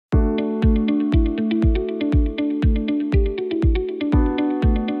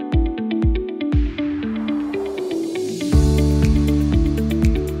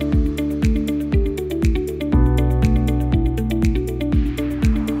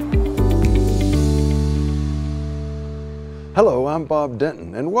Hello, I'm Bob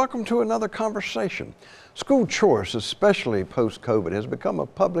Denton, and welcome to another conversation. School choice, especially post-COVID, has become a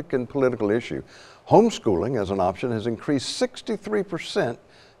public and political issue. Homeschooling as an option has increased 63%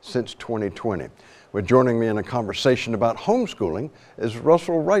 since 2020. Joining me in a conversation about homeschooling is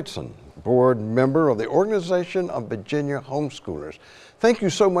Russell Wrightson, board member of the Organization of Virginia Homeschoolers. Thank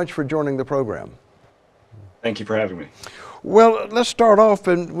you so much for joining the program. Thank you for having me. Well, let's start off,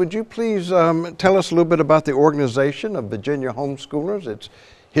 and would you please tell us a little bit about the Organization of Virginia Homeschoolers, its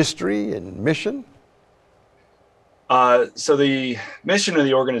history and mission? So the mission of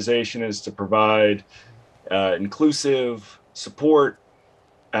the organization is to provide inclusive support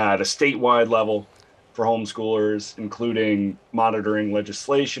at a statewide level for homeschoolers, including monitoring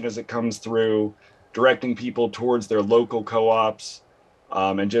legislation as it comes through, directing people towards their local co-ops,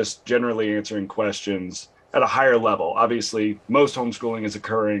 and just generally answering questions at a higher level. Obviously, most homeschooling is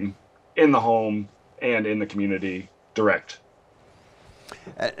occurring in the home and in the community direct.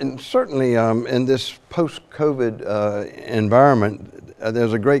 And certainly in this post-COVID environment,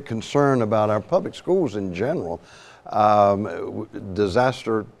 there's a great concern about our public schools in general.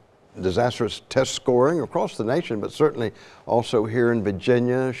 Disastrous test scoring across the nation, but certainly also here in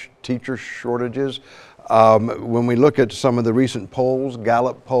Virginia, teacher shortages. When we look at some of the recent polls,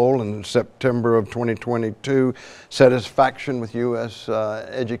 Gallup poll in September of 2022, satisfaction with U.S.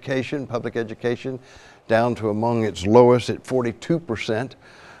 education, public education, down to among its lowest at 42%.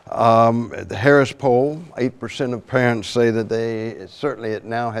 The Harris poll, 8% of parents say that it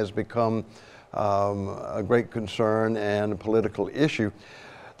now has become a great concern and a political issue.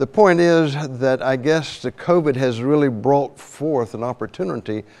 The point is that I guess the COVID has really brought forth an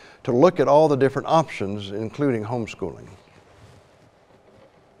opportunity to look at all the different options, including homeschooling.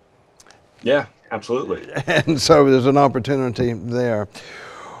 Yeah, absolutely. And so there's an opportunity there.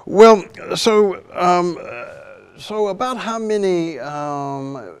 Well, so about how many,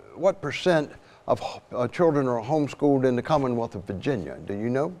 what percent of children are homeschooled in the Commonwealth of Virginia? Do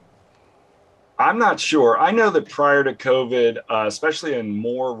you know? I'm not sure. I know that prior to COVID, especially in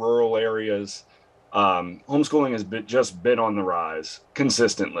more rural areas, homeschooling has just been on the rise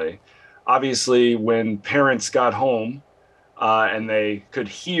consistently. Obviously, when parents got home and they could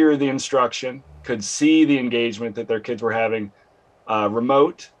hear the instruction, could see the engagement that their kids were having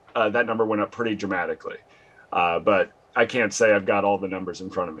remote, that number went up pretty dramatically. But I can't say I've got all the numbers in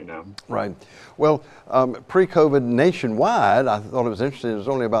front of me now. Right. Well, pre-COVID nationwide, I thought it was interesting, it was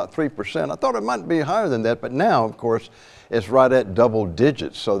only about 3%. I thought it might be higher than that, but now, of course, it's right at double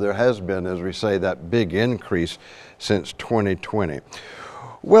digits. So there has been, as we say, that big increase since 2020.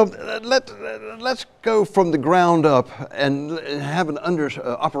 Well, let's go from the ground up and have an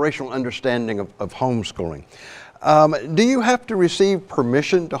operational understanding of homeschooling. Do you have to receive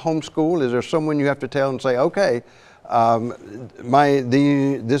permission to homeschool? Is there someone you have to tell and say, okay,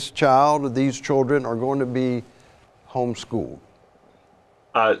 this child, these children are going to be homeschooled?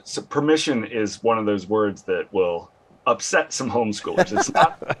 So permission is one of those words that will upset some homeschoolers.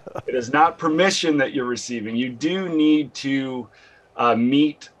 It is not permission that you're receiving. You do need to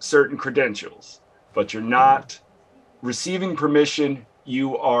meet certain credentials, but you're not receiving permission.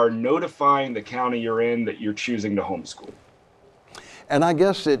 You are notifying the county you're in that you're choosing to homeschool. And I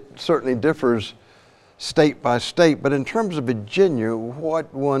guess it certainly differs state by state, but in terms of Virginia,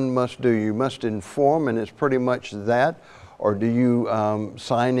 what one must do? You must inform, and it's pretty much that, or do you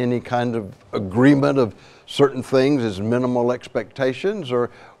sign any kind of agreement of certain things as minimal expectations, or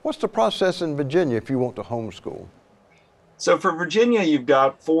what's the process in Virginia if you want to homeschool? So for Virginia, you've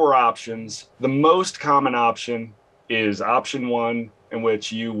got 4 options. The most common option is option 1, in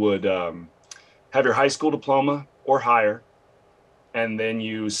which you would have your high school diploma or higher, and then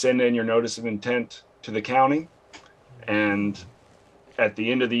you send in your notice of intent to the county, and at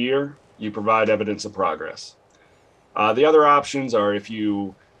the end of the year, you provide evidence of progress. The other options are if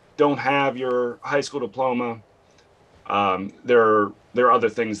you don't have your high school diploma, there are other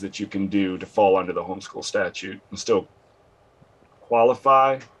things that you can do to fall under the homeschool statute and still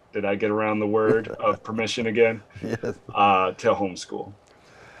qualify. Did I get around the word of permission again? Yes. To homeschool.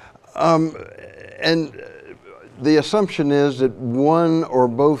 And the assumption is that one or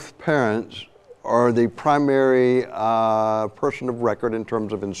both parents are the primary person of record in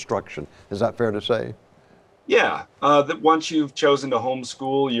terms of instruction. Is that fair to say? Yeah, that once you've chosen to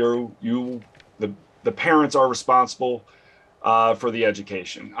homeschool, the parents are responsible for the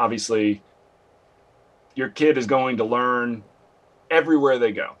education. Obviously, your kid is going to learn everywhere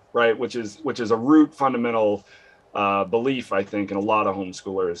they go, right? Which is a root fundamental belief, I think, in a lot of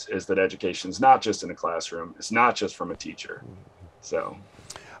homeschoolers, is that education is not just in a classroom. It's not just from a teacher. So.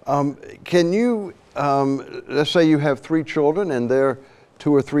 Can you, let's say you have 3 children and they're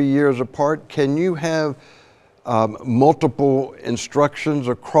 2 or 3 years apart, can you have multiple instructions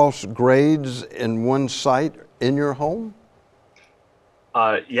across grades in one site in your home?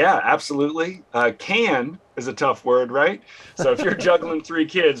 Yeah, absolutely. Can is a tough word, right? So if you're juggling 3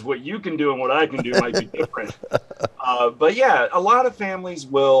 kids, what you can do and what I can do might be different. But yeah, a lot of families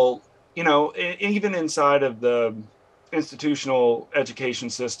will, you know, even inside of the institutional education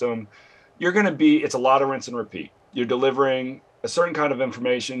system, it's a lot of rinse and repeat. You're delivering a certain kind of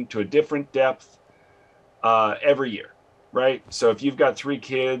information to a different depth every year, right? So if you've got 3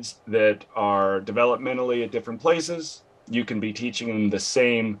 kids that are developmentally at different places, you can be teaching them the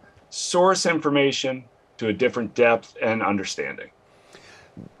same source information to a different depth and understanding.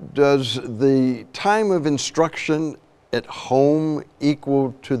 Does the time of instruction at home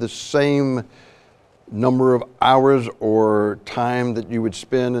equal to the same number of hours or time that you would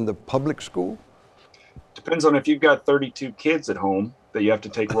spend in the public school? Depends on if you've got 32 kids at home that you have to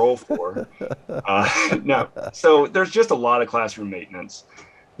take roll for. No, so there's just a lot of classroom maintenance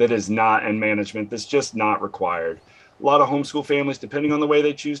that is not, and management that's just not required. A lot of homeschool families, depending on the way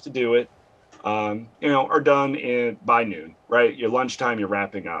they choose to do it, you know, are done by noon, right? Your lunchtime, you're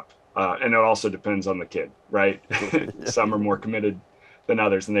wrapping up. And it also depends on the kid, right? Some are more committed than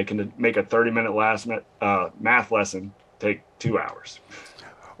others, and they can make a 30-minute math lesson take 2 hours.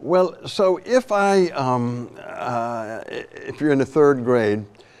 Well, so if if you're in the 3rd grade,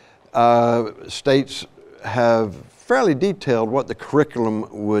 states have fairly detailed what the curriculum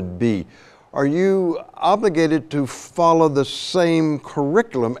would be. Are you obligated to follow the same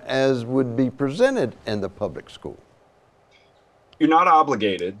curriculum as would be presented in the public school? You're not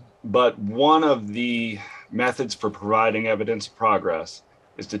obligated, but one of the methods for providing evidence of progress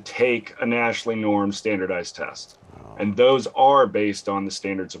is to take a nationally normed standardized test. And those are based on the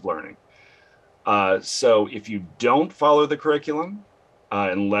standards of learning. So if you don't follow the curriculum,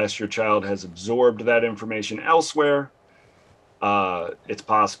 unless your child has absorbed that information elsewhere, it's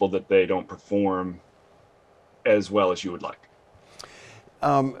possible that they don't perform as well as you would like.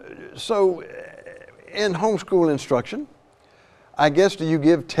 So in homeschool instruction, I guess, do you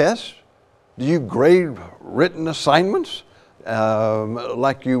give tests? Do you grade written assignments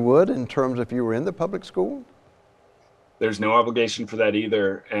like you would in terms if you were in the public school? There's no obligation for that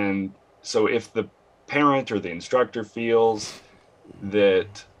either. And so if the parent or the instructor feels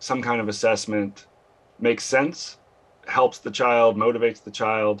that some kind of assessment makes sense, helps the child, motivates the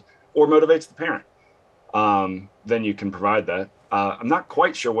child, or motivates the parent, then you can provide that. I'm not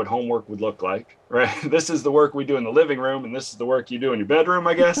quite sure what homework would look like, right? This is the work we do in the living room, and this is the work you do in your bedroom,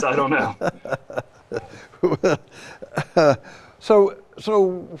 I guess. I don't know.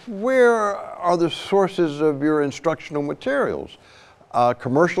 So where are the sources of your instructional materials?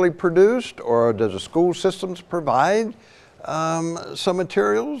 Commercially produced, or does the school systems provide some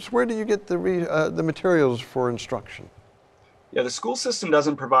materials? Where do you get the materials for instruction? Yeah, the school system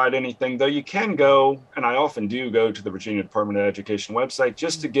doesn't provide anything, though you can go, and I often do go to the Virginia Department of Education website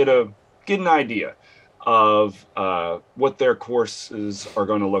just to get an idea of what their courses are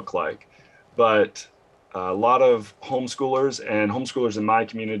going to look like. But a lot of homeschoolers and homeschoolers in my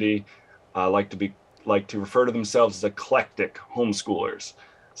community like to refer to themselves as eclectic homeschoolers.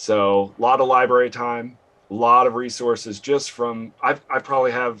 So a lot of library time, a lot of resources just from, I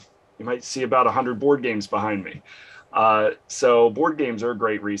probably have, you might see about 100 board games behind me. So board games are a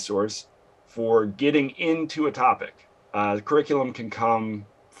great resource for getting into a topic. The curriculum can come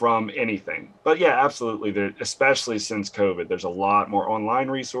from anything, but yeah, absolutely. Especially since COVID, there's a lot more online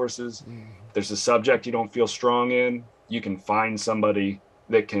resources. There's a subject you don't feel strong in, you can find somebody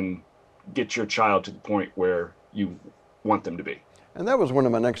that can get your child to the point where you want them to be. And that was one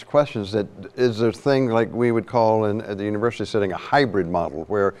of my next questions, that is there a thing like we would call at the university setting a hybrid model,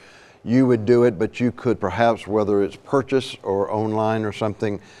 where you would do it, but you could perhaps, whether it's purchase or online or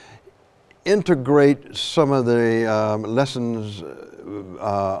something, integrate some of the lessons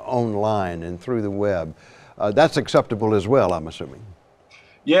online and through the web. That's acceptable as well, I'm assuming.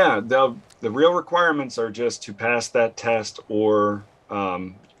 Yeah, the real requirements are just to pass that test or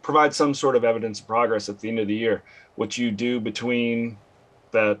provide some sort of evidence of progress at the end of the year. What you do between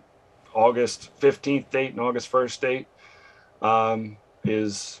that August 15th date and August 1st date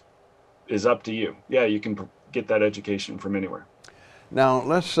is up to you. Yeah, you can get that education from anywhere. Now,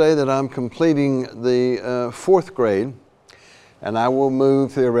 let's say that I'm completing the 4th grade, and I will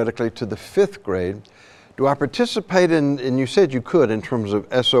move theoretically to the 5th grade. Do I participate in, and you said you could, in terms of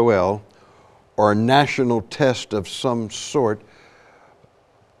SOL or a national test of some sort,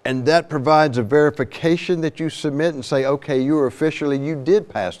 And that provides a verification that you submit and say, okay, you did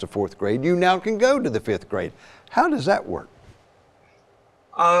pass the 4th grade. You now can go to the 5th grade. How does that work?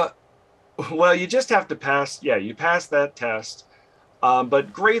 Well, you just have to pass. Yeah, you pass that test.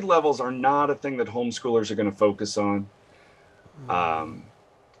 But grade levels are not a thing that homeschoolers are going to focus on.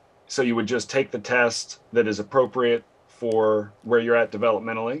 So you would just take the test that is appropriate for where you're at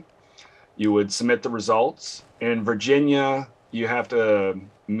developmentally. You would submit the results. In Virginia, you have to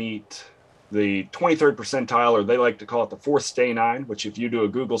meet the 23rd percentile, or they like to call it the 4th stay 9, which if you do a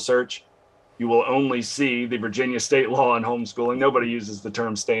Google search, you will only see the Virginia state law on homeschooling. Nobody uses the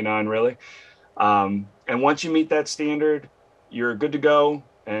term stay 9 really. And once you meet that standard, you're good to go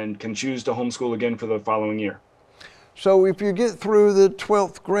and can choose to homeschool again for the following year. So if you get through the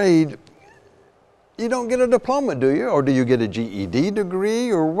 12th grade, you don't get a diploma, do you? Or do you get a GED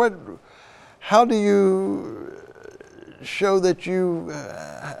degree, or what? How do you show that you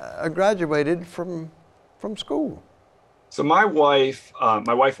graduated from school? So my wife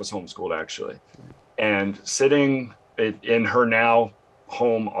was homeschooled actually, and sitting in her now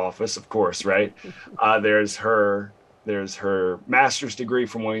home office, of course, right? There's her master's degree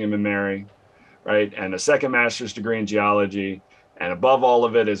from William and Mary, right? And a second master's degree in geology. And above all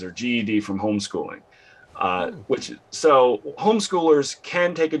of it is her GED from homeschooling. So homeschoolers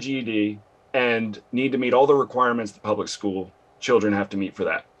can take a GED and need to meet all the requirements the public school children have to meet for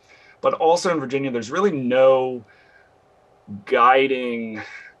that. But also in Virginia, there's really no guiding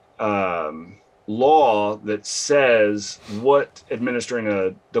law that says what administering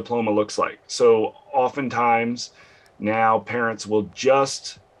a diploma looks like. So oftentimes now parents will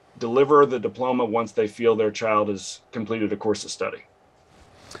just deliver the diploma once they feel their child has completed a course of study.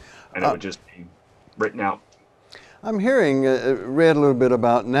 And it would just be written out. I'm hearing, read a little bit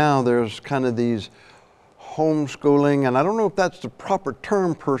about now, there's kind of these homeschooling, and I don't know if that's the proper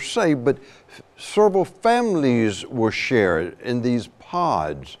term per se, but several families will share it in these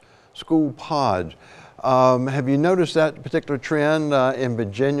pods, school pods. Have you noticed that particular trend in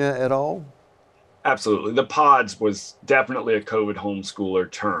Virginia at all? Absolutely. The pods was definitely a COVID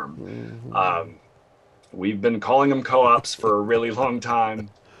homeschooler term. Mm-hmm. We've been calling them co-ops for a really long time.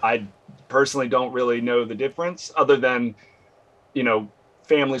 I personally don't really know the difference, other than,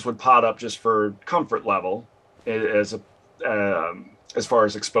 families would pod up just for comfort level as far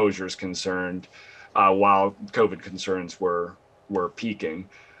as exposure is concerned, while COVID concerns were peaking.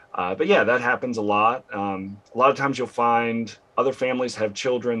 But yeah, that happens a lot. A lot of times you'll find other families have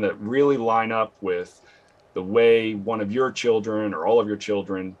children that really line up with the way one of your children or all of your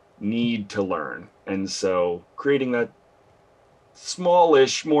children need to learn. And so creating that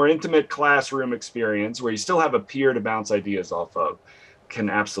smallish, more intimate classroom experience where you still have a peer to bounce ideas off of can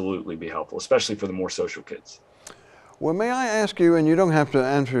absolutely be helpful, especially for the more social kids. Well, may I ask you, and you don't have to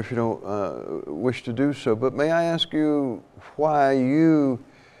answer if you don't wish to do so, but may I ask you why you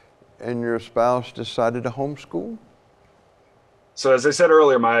and your spouse decided to homeschool? So as I said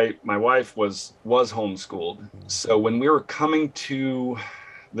earlier, my wife was homeschooled. So when we were coming to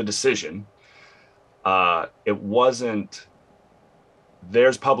the decision, it wasn't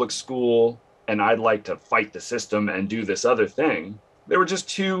there's public school and I'd like to fight the system and do this other thing. There were just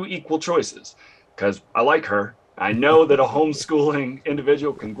two equal choices, because I like her. I know that a homeschooling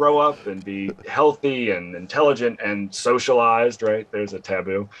individual can grow up and be healthy and intelligent and socialized, right? There's a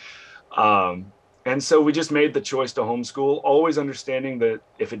taboo. And so we just made the choice to homeschool, always understanding that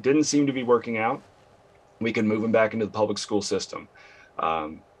if it didn't seem to be working out, we could move them back into the public school system.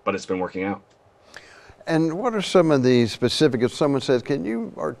 But it's been working out. And what are some of the specific, if someone says, can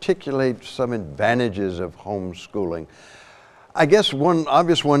you articulate some advantages of homeschooling? I guess one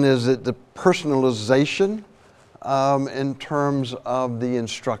obvious one is that the personalization in terms of the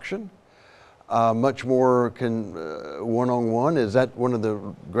instruction. Much more one-on-one. Is that one of the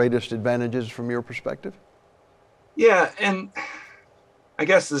greatest advantages from your perspective? Yeah, and I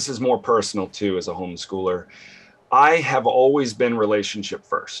guess this is more personal too as a homeschooler. I have always been relationship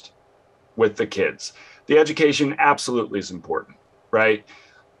first with the kids. The education absolutely is important, right?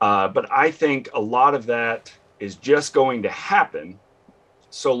 But I think a lot of that is just going to happen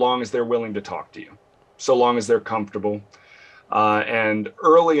so long as they're willing to talk to you, so long as they're comfortable. And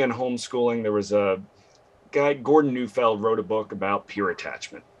early in homeschooling, there was a guy, Gordon Neufeld, wrote a book about peer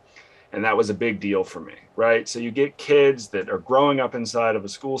attachment. And that was a big deal for me, right? So you get kids that are growing up inside of a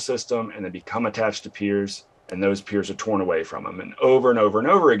school system and they become attached to peers, and those peers are torn away from them, and over and over and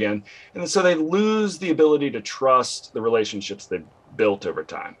over again. And so they lose the ability to trust the relationships they've built over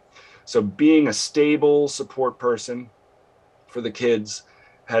time. So being a stable support person for the kids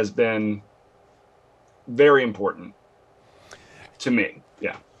has been very important to me.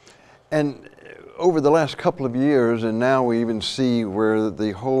 Yeah. And over the last couple of years, and now we even see where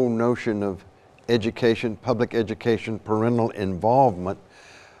the whole notion of education, public education, parental involvement,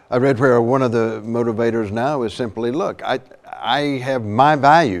 I read where one of the motivators now is simply, look, I have my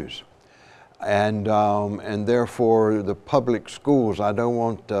values, and therefore the public schools, I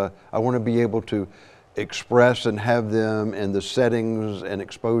want to be able to express and have them in the settings and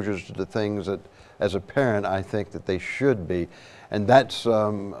exposures to the things that, as a parent, I think that they should be. And that's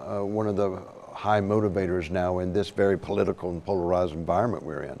one of the high motivators now in this very political and polarized environment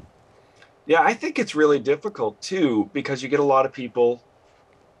we're in. Yeah, I think it's really difficult too, because you get a lot of people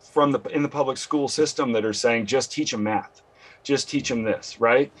in the public school system that are saying, just teach them math, just teach them this,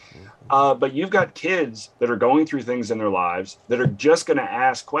 right? But you've got kids that are going through things in their lives that are just going to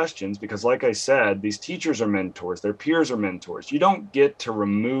ask questions because, like I said, these teachers are mentors, their peers are mentors. You don't get to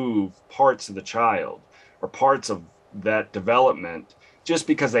remove parts of the child or parts of that development just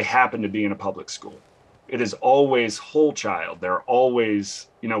because they happen to be in a public school. It is always whole child. They're always,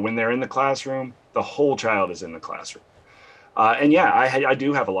 when they're in the classroom, the whole child is in the classroom. And yeah, I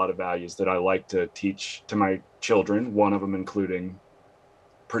do have a lot of values that I like to teach to my children, one of them including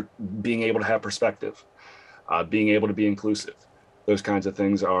being able to have perspective, being able to be inclusive. Those kinds of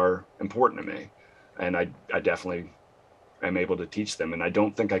things are important to me. And I definitely am able to teach them. And I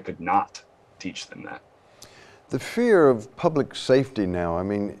don't think I could not teach them that. The fear of public safety now, I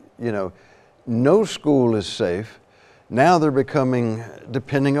mean, no school is safe. Now they're becoming,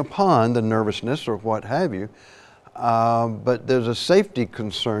 depending upon the nervousness or what have you, but there's a safety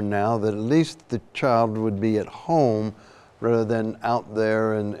concern now that at least the child would be at home rather than out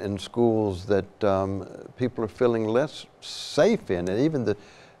there in schools that people are feeling less safe in. And even the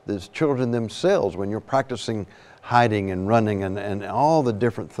children themselves, when you're practicing hiding and running and all the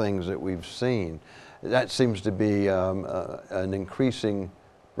different things that we've seen, that seems to be an increasing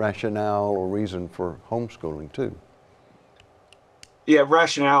rationale or reason for homeschooling too. Yeah,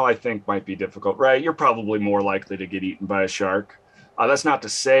 rationale I think might be difficult, right? You're probably more likely to get eaten by a shark. That's not to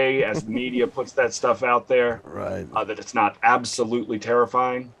say, as the media puts that stuff out there, right, that it's not absolutely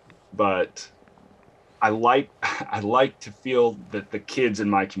terrifying, but I like to feel that the kids in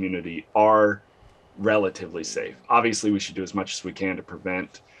my community are relatively safe. Obviously, we should do as much as we can to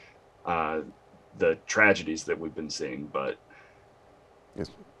prevent the tragedies that we've been seeing, but yes,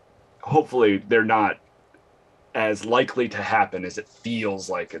 hopefully they're not as likely to happen as it feels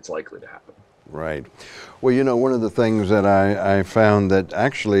like it's likely to happen. Right. Well, one of the things that I found that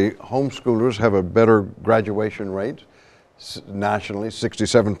actually homeschoolers have a better graduation rate nationally,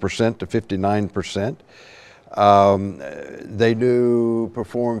 67% to 59%. They do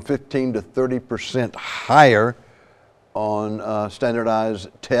perform 15 to 30% higher on standardized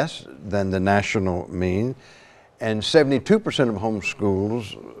tests than the national mean, and 72% of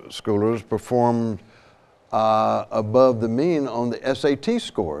homeschoolers performed above the mean on the SAT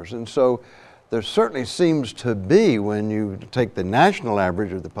scores. And so there certainly seems to be, when you take the national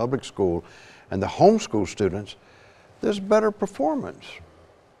average of the public school and the homeschool students, there's better performance.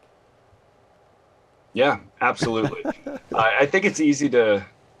 Yeah, absolutely. I think it's easy to,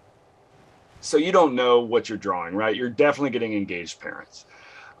 so you don't know what you're drawing, right? You're definitely getting engaged parents.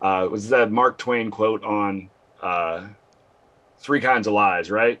 Was that Mark Twain quote on three kinds of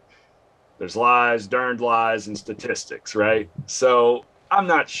lies, right? There's lies, darned lies, and statistics, right? So I'm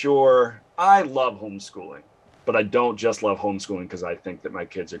not sure. I love homeschooling, but I don't just love homeschooling because I think that my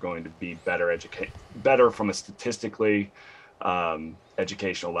kids are going to be better from a statistically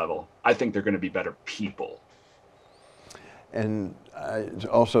educational level. I think they're going to be better people. And I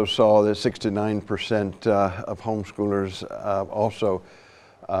also saw that 69% of homeschoolers also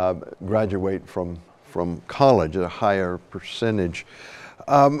graduate from college at a higher percentage.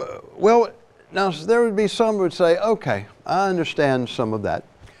 Well, now there would be some who would say, okay, I understand some of that,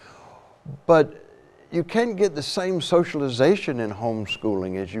 but you can't get the same socialization in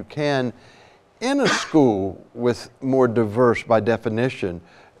homeschooling as you can in a school with more diverse, by definition,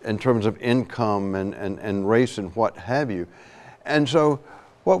 in terms of income and race and what have you. And so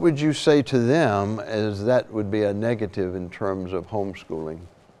what would you say to them as that would be a negative in terms of homeschooling?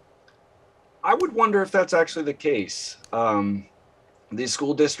 I would wonder if that's actually the case. These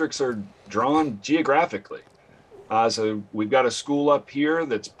school districts are drawn geographically. So we've got a school up here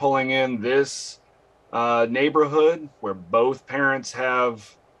that's pulling in this neighborhood where both parents are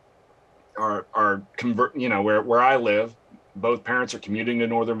where I live. Both parents are commuting to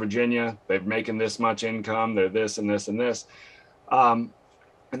Northern Virginia. They're making this much income. They're this and this and this. And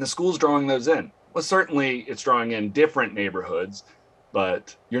the school's drawing those in. Well, certainly it's drawing in different neighborhoods,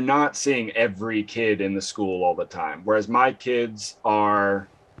 but you're not seeing every kid in the school all the time. Whereas my kids are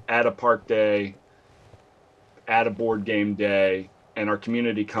at a park day, at a board game day, and our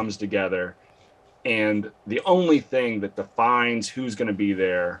community comes together. And the only thing that defines who's going to be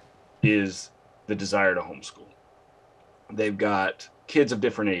there is the desire to homeschool. They've got kids of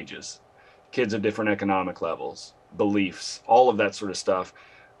different ages, kids of different economic levels, beliefs, all of that sort of stuff.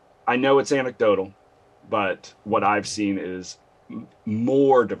 I know it's anecdotal, but what I've seen is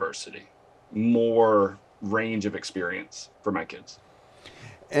more diversity, more range of experience for my kids.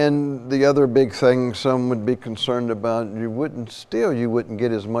 And the other big thing some would be concerned about, you wouldn't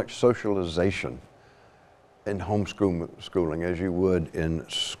get as much socialization in homeschooling as you would in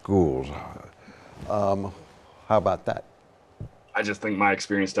schools. How about that? I just think my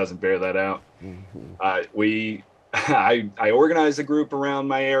experience doesn't bear that out. I organize a group around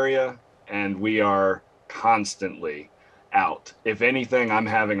my area, and we are constantly out. If anything, I'm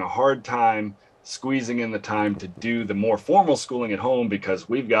having a hard time squeezing in the time to do the more formal schooling at home because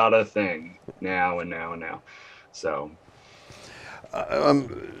we've got a thing now and now and now. So,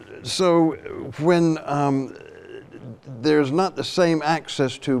 so when there's not the same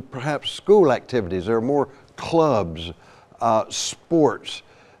access to perhaps school activities, there are more clubs, sports,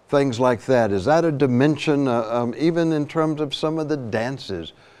 things like that. Is that a dimension, even in terms of some of the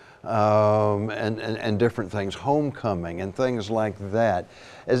dances and different things, homecoming and things like that?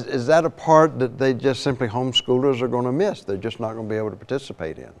 Is that a part that they just simply homeschoolers are going to miss? They're just not going to be able to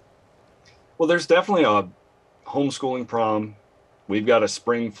participate in? Well, there's definitely a homeschooling prom. We've got a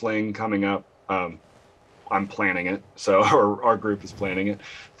spring fling coming up. I'm planning it, so our group is planning it.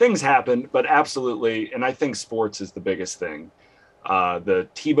 Things happen, but absolutely, and I think sports is the biggest thing. The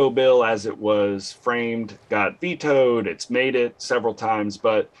Tebow bill, as it was framed, got vetoed. It's made it several times,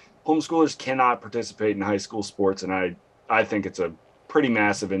 but homeschoolers cannot participate in high school sports, and I think it's a pretty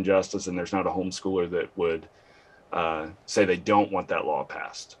massive injustice, and there's not a homeschooler that would say they don't want that law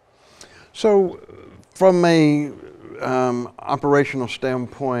passed. So from a operational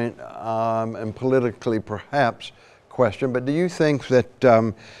standpoint and politically perhaps question, but do you think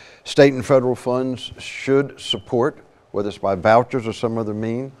that state and federal funds should support, whether it's by vouchers or some other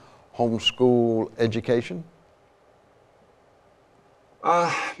mean, homeschool education?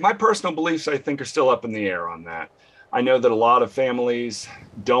 My personal beliefs, I think, are still up in the air on that. I know that a lot of families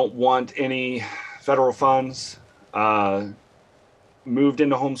don't want any federal funds moved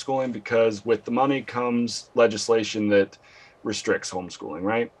into homeschooling because with the money comes legislation that restricts homeschooling,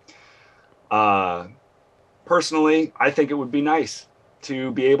 right? Personally, I think it would be nice to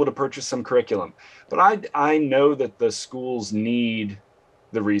be able to purchase some curriculum, but I know that the schools need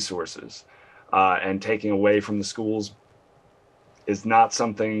the resources, and taking away from the schools is not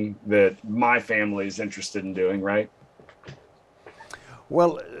something that my family is interested in doing, right?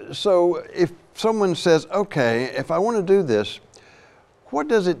 Well, so if someone says, okay, if I want to do this, what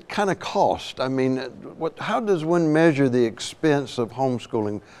does it kind of cost? I mean, how does one measure the expense of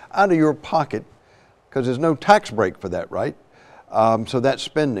homeschooling out of your pocket? Because there's no tax break for that, right? So that's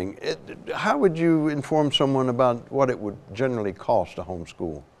spending. How would you inform someone about what it would generally cost to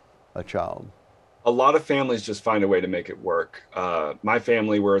homeschool a child? A lot of families just find a way to make it work. My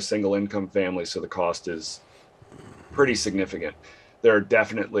family, we're a single income family, so the cost is pretty significant. There are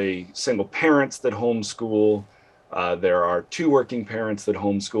definitely single parents that homeschool. There are two working parents that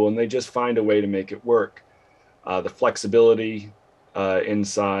homeschool, and they just find a way to make it work. The flexibility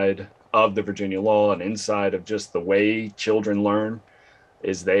inside of the Virginia law and inside of just the way children learn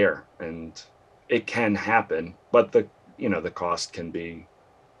is there, and it can happen, but the cost can be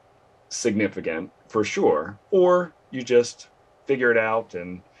significant for sure. Or you just figure it out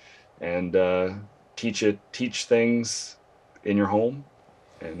and teach things in your home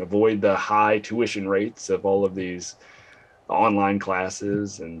and avoid the high tuition rates of all of these online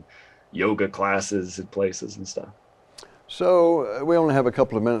classes and yoga classes at places and stuff. So we only have a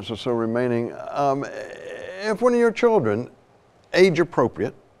couple of minutes or so remaining. If one of your children, age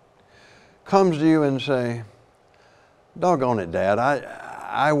appropriate, comes to you and say, doggone it, Dad,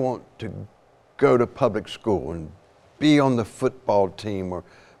 I want to go to public school and be on the football team or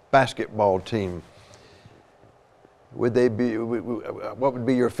basketball team, what would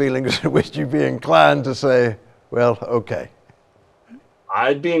be your feelings? Would you be inclined to say, well, okay?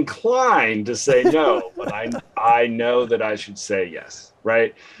 I'd be inclined to say no, but I know that I should say yes,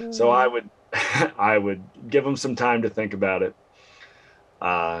 right? So I would give them some time to think about it,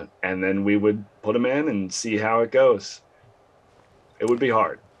 and then we would put them in and see how it goes. It would be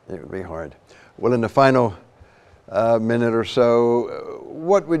hard. It would be hard. Well, in the final minute or so,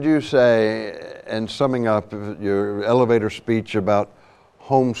 what would you say in summing up your elevator speech about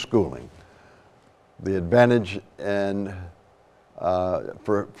homeschooling, the advantage and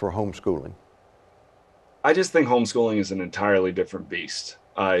for homeschooling? I just think homeschooling is an entirely different beast.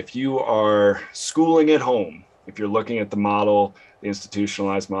 If you are schooling at home, if you're looking at the model, the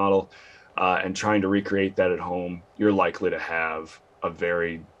institutionalized model, and trying to recreate that at home, you're likely to have a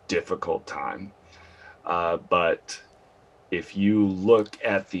very difficult time. But if you look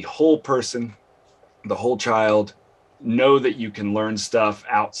at the whole person, the whole child, know that you can learn stuff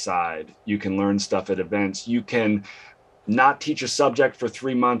outside, you can learn stuff at events, you can not teach a subject for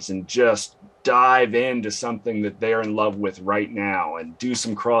 3 months and just dive into something that they're in love with right now and do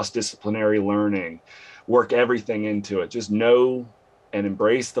some cross-disciplinary learning, work everything into it. Just know and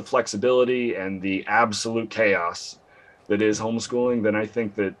embrace the flexibility and the absolute chaos that is homeschooling. Then I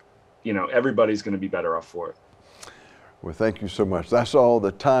think that, you know, everybody's going to be better off for it. Well, thank you so much. That's all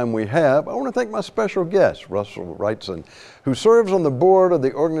the time we have. I want to thank my special guest, Russell Wrightson, who serves on the board of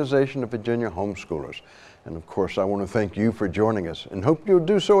the Organization of Virginia Homeschoolers. And of course, I want to thank you for joining us and hope you'll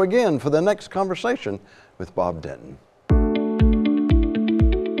do so again for the next conversation with Bob Denton.